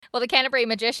Well, the Canterbury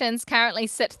Magicians currently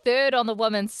sit third on the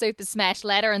Women's Super Smash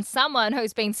ladder, and someone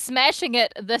who's been smashing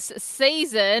it this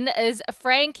season is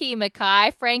Frankie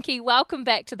Mackay. Frankie, welcome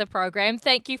back to the program.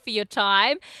 Thank you for your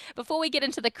time. Before we get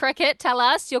into the cricket, tell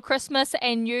us your Christmas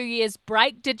and New Year's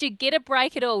break. Did you get a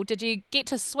break at all? Did you get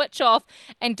to switch off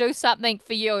and do something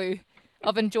for you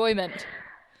of enjoyment?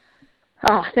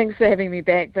 Oh, thanks for having me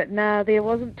back. But no, there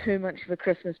wasn't too much of a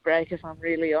Christmas break, if I'm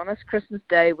really honest. Christmas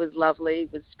Day was lovely,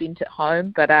 was spent at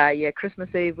home. But yeah, Christmas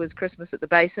Eve was Christmas at the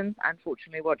Basin.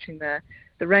 Unfortunately, watching the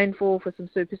rainfall for some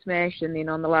Super Smash, and then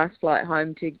on the last flight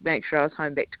home to make sure I was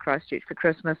home back to Christchurch for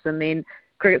Christmas, and then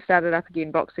cricket started up again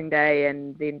Boxing Day,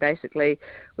 and then basically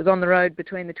was on the road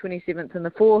between the 27th and the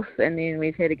 4th, and then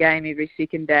we've had a game every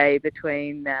second day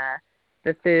between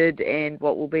the 3rd and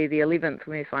what will be the 11th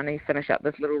when we finally finish up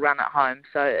this little run at home.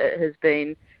 So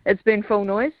it's been full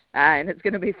noise, and it's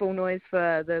going to be full noise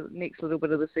for the next little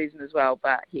bit of the season as well.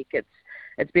 But heck,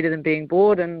 it's better than being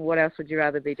bored, and what else would you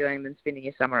rather be doing than spending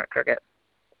your summer at cricket?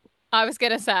 I was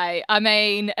going to say, I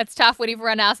mean, it's tough when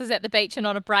everyone else is at the beach and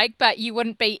on a break, but you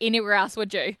wouldn't be anywhere else,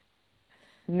 would you?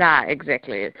 Nah,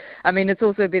 exactly. I mean, it's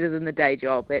also better than the day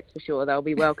job, that's for sure. They'll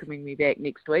be welcoming me back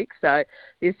next week. So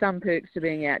there's some perks to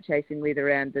being out chasing weather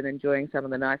around and enjoying some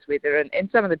of the nice weather and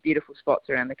some of the beautiful spots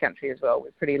around the country as well.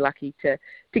 We're pretty lucky to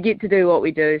get to do what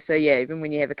we do. So yeah, even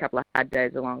when you have a couple of hard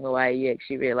days along the way, you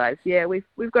actually realise, yeah,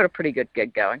 we've got a pretty good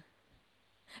gig going.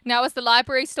 Now, is the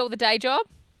library still the day job?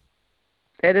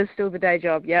 It is still the day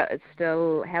job, yeah. It's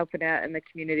still helping out in the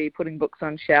community, putting books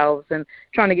on shelves and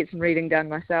trying to get some reading done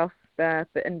myself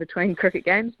in between cricket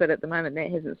games. But at the moment,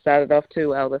 that hasn't started off too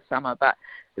well this summer. But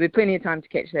there'll be plenty of time to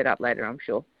catch that up later, I'm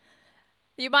sure.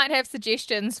 You might have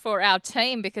suggestions for our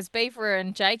team because Beaver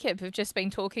and Jacob have just been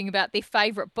talking about their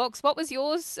favourite books. What was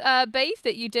yours, Beef,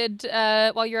 that you did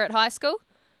while you were at high school?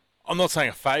 I'm not saying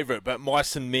a favourite, but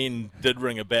Mice and Men did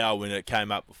ring a bell when it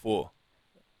came up before.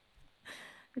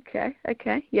 Okay.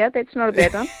 Yeah, that's not a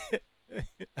bad one.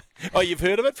 Oh, you've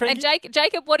heard of it, And Frankie?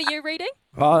 Jacob, what are you reading?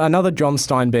 Another John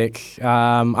Steinbeck.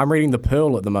 I'm reading The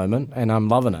Pearl at the moment, and I'm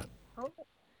loving it.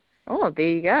 Oh, there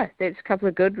you go. That's a couple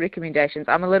of good recommendations.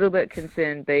 I'm a little bit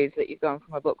concerned, Bees, that you've gone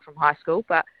from a book from high school,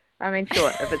 but I mean,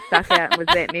 sure, if it stuck out and was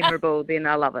that memorable, then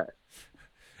I love it.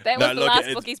 That was the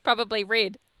last book he's probably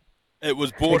read. It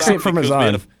was brought Except up from his because we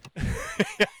had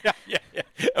own. yeah.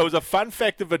 It was a fun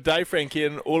fact of the day, Frankie,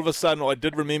 and all of a sudden I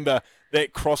did remember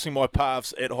that crossing my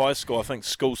paths at high school. I think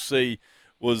School C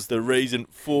was the reason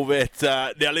for that.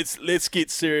 Now let's get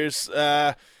serious.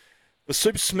 The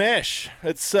Super Smash.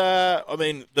 It's I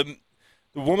mean the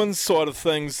women's side of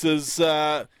things is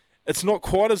it's not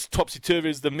quite as topsy turvy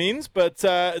as the men's, but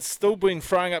it's still been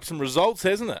throwing up some results,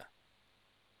 hasn't it?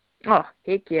 Oh,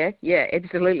 heck yeah. Yeah,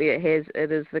 absolutely it has.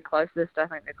 It is the closest I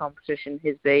think the competition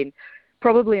has been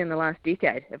probably in the last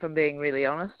decade, if I'm being really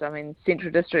honest. I mean,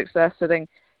 Central Districts are sitting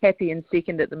happy in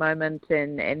second at the moment,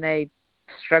 and they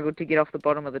struggled to get off the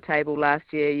bottom of the table last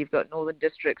year. You've got Northern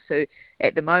Districts who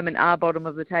at the moment are bottom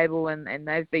of the table, and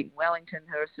they've beaten Wellington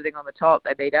who are sitting on the top.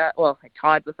 They they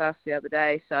tied with us the other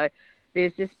day. So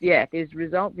there's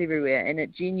results everywhere, and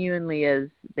it genuinely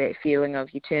is that feeling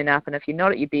of you turn up, and if you're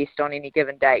not at your best on any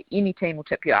given day, any team will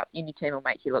tip you up, any team will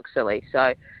make you look silly.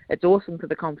 So it's awesome for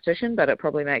the competition, but it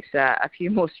probably makes a few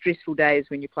more stressful days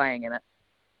when you're playing in it.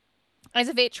 As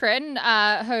a veteran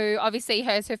who obviously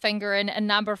has her finger in a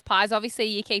number of pies, obviously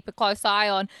you keep a close eye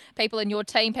on people in your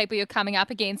team, people you're coming up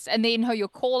against, and then who you're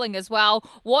calling as well.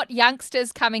 What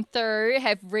youngsters coming through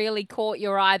have really caught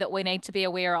your eye that we need to be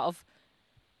aware of?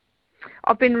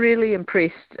 I've been really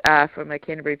impressed from a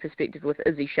Canterbury perspective with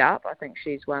Izzy Sharp. I think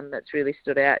she's one that's really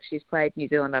stood out. She's played New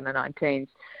Zealand under-19s,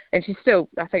 and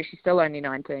I think she's still only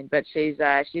 19, but she's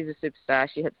a superstar.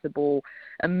 She hits the ball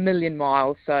a million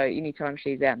miles, so anytime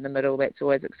she's out in the middle, that's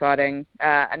always exciting.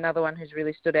 Another one who's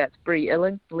really stood out is Bree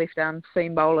Illing, left-arm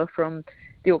seam bowler from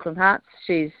the Auckland Hearts.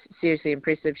 She's seriously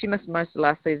impressive. She missed most of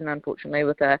last season, unfortunately,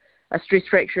 with a stress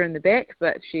fracture in the back,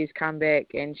 but she's come back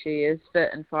and she is fit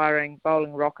and firing,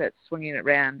 bowling rockets, swinging it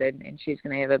round, and she's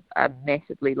going to have a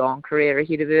massively long career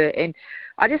ahead of her. And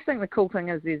I just think the cool thing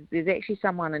is there's actually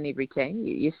someone in every team.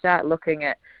 You start looking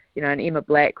at, an Emma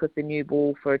Black with the new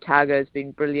ball for Otago's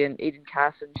been brilliant. Eden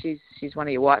Carson, she's one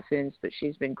of your White Ferns, but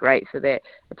she's been great for that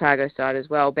Otago side as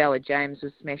well. Bella James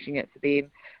was smashing it for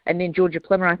them. And then Georgia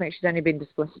Plimmer, I think she's only been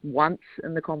dismissed once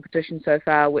in the competition so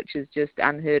far, which is just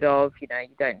unheard of. You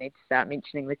don't need to start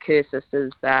mentioning the Kerr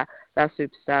sisters. They're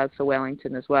superstars for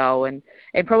Wellington as well. And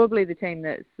probably the team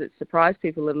that surprised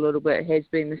people a little bit has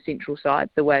been the Central side,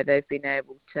 the way they've been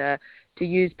able to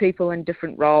use people in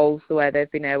different roles, the way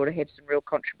they've been able to have some real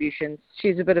contributions.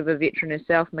 She's a bit of a veteran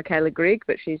herself, Michaela Gregg,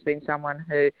 but she's been someone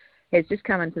who has just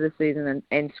come into the season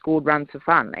and scored runs for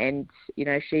fun. And,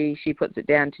 she puts it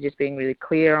down to just being really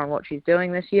clear on what she's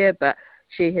doing this year, but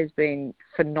she has been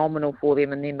phenomenal for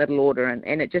them in their middle order,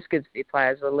 and it just gives their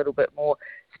players a little bit more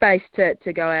space to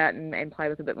go out and play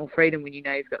with a bit more freedom when you've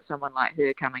got someone like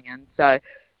her coming in. So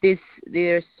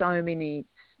there are so many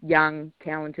young,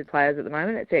 talented players at the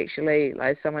moment. It's actually,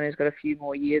 like someone who's got a few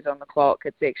more years on the clock,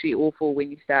 it's actually awful when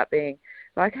you start being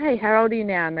like, hey, how old are you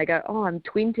now? And they go, oh, I'm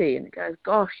 20. And it goes,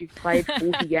 gosh, you've played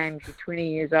 40 games, you're 20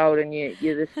 years old, and you're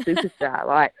this superstar.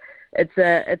 Like, it's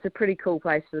a pretty cool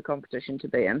place for the competition to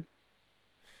be in.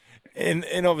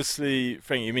 And obviously,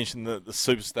 Frank, you mentioned the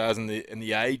superstars and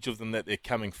the age of them that they're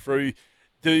coming through.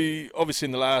 Obviously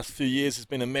in the last few years there's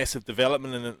been a massive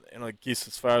development, and I guess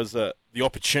as far as the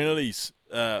opportunities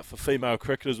for female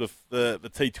cricketers with the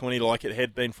T20, like it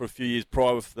had been for a few years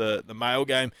prior with the male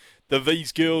game,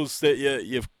 these girls that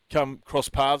you've come cross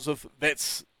paths with,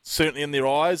 that's certainly in their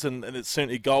eyes, and it's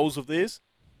certainly goals of theirs?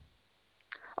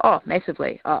 Oh,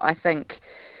 massively. I think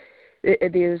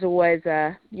there's always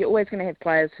you're always going to have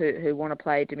players who want to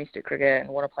play domestic cricket and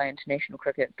want to play international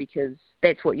cricket because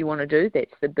that's what you want to do.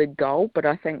 That's the big goal. But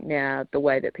I think now the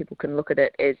way that people can look at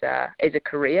it as a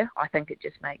career, I think it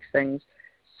just makes things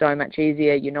so much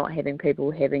easier. You're not having people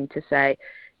having to say,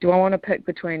 do I want to pick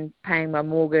between paying my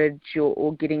mortgage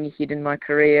or getting ahead in my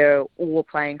career or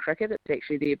playing cricket? It's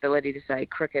actually the ability to say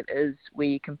cricket is where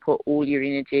you can put all your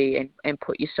energy and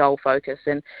put your sole focus.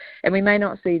 And we may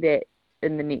not see that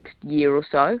in the next year or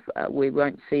so. We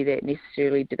won't see that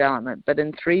necessarily development. But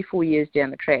in 3-4 years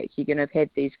down the track, you're going to have had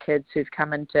these kids who've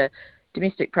come into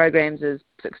domestic programs as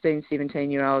 16,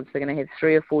 17-year-olds. They're going to have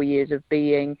 3 or 4 years of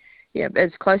being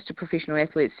as close to professional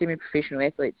athletes, semi-professional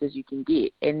athletes as you can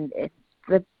get. And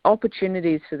the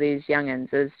opportunities for these young'uns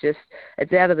is just,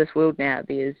 it's out of this world now.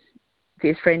 There's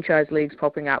franchise leagues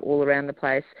popping up all around the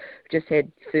place. We just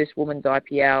had first women's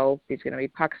IPL. There's going to be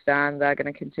Pakistan. They're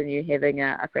going to continue having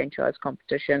a franchise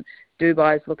competition.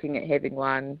 Dubai's looking at having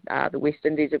one. The West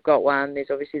Indies have got one. There's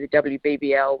obviously the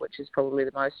WBBL, which is probably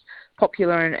the most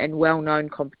popular and well-known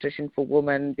competition for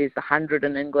women. There's the 100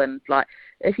 in England. Like,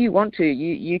 if you want to,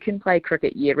 you can play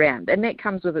cricket year-round. And that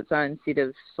comes with its own set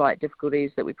of slight difficulties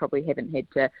that we probably haven't had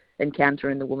to encounter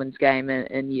in the women's game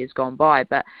in years gone by.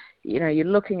 But you're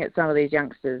looking at some of these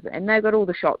youngsters, and they've got all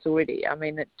the shots already. I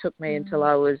mean, it took me until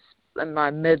I was in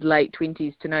my mid-late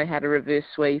 20s to know how to reverse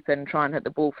sweep and try and hit the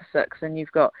ball for six. And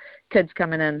you've got kids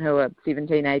coming in who are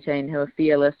 17, 18, who are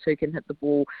fearless, who can hit the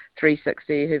ball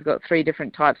 360, who've got 3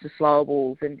 different types of slower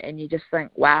balls. And you just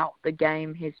think, wow, the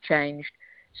game has changed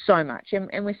so much.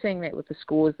 And we're seeing that with the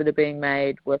scores that are being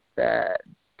made, with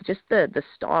just the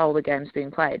style the game's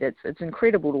being played. It's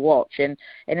incredible to watch, and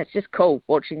it's just cool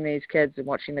watching these kids and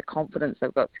watching the confidence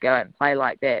they've got to go out and play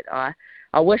like that.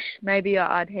 I wish maybe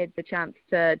I'd had the chance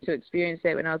to experience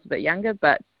that when I was a bit younger,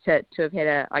 but to have had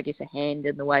a hand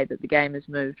in the way that the game has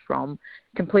moved from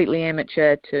completely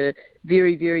amateur to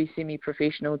very, very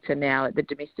semi-professional to now at the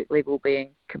domestic level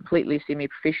being completely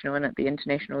semi-professional and at the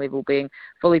international level being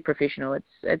fully professional.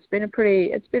 It's been a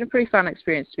pretty fun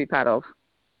experience to be part of.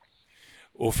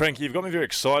 Well, Frankie, you've got me very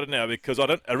excited now because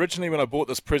originally when I bought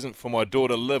this present for my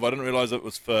daughter Liv, I didn't realise it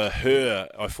was for her.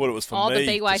 I thought it was for me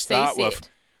the BYC to start set. with.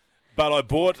 But I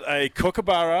bought a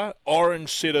Kookaburra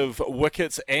orange set of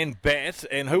wickets and bat,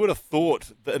 and who would have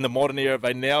thought that in the modern era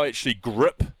they now actually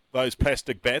grip those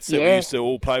plastic bats that we used to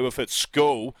all play with at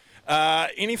school.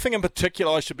 Anything in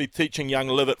particular I should be teaching young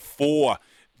Liv at 4?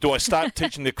 Do I start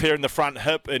teaching the clearing the front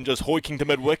hip and just hoiking to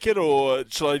mid-wicket, or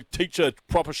should I teach her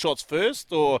proper shots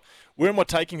first? Or where am I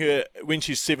taking her when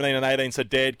she's 17 and 18 so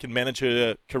Dad can manage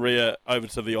her career over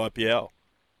to the IPL?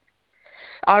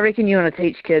 I reckon you want to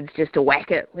teach kids just to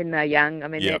whack it when they're young. I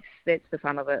mean, that's the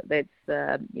fun of it.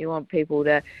 That's you want people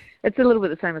to. It's a little bit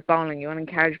the same as bowling. You want to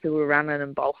encourage people to run in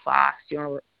and bowl fast. You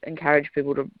want to encourage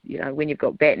people to, when you've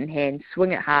got bat in hand,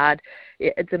 swing it hard.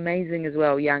 It's amazing as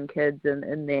well, young kids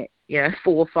in that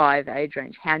 4 or 5 age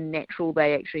range, how natural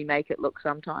they actually make it look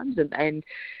sometimes. And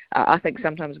I think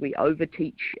sometimes we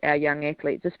overteach our young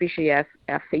athletes, especially our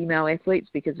female athletes,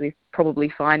 because we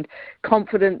probably find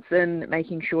confidence in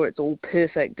making sure it's all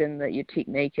perfect and that your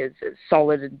technique is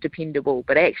solid and dependable.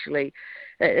 But actually,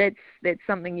 that's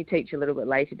something you teach a little bit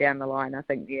later down the line. I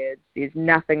think there's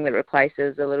nothing that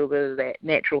replaces a little bit of that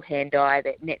natural hand-eye,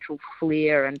 that natural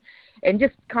flair, and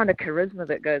just kind of charisma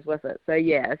that goes with it. So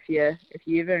yeah, if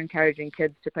you're ever encouraging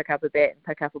kids to pick up a bat and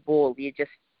pick up a ball, you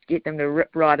just get them to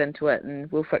rip right into it,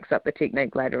 and we'll fix up the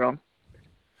technique later on.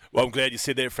 Well, I'm glad you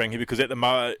said that, Frankie, because at the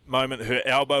moment her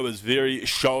elbow is very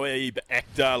Shoaib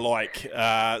actor-like.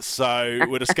 So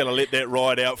we're just going to let that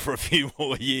ride out for a few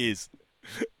more years.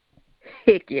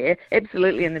 Heck yeah,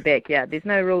 absolutely in the backyard. There's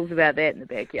no rules about that in the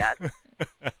backyard.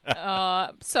 Oh,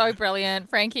 so brilliant.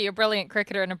 Frankie, a brilliant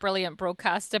cricketer and a brilliant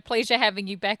broadcaster. Pleasure having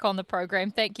you back on the program.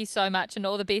 Thank you so much, and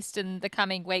all the best in the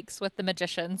coming weeks with the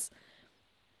Magicians.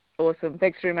 Awesome.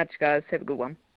 Thanks very much, guys. Have a good one.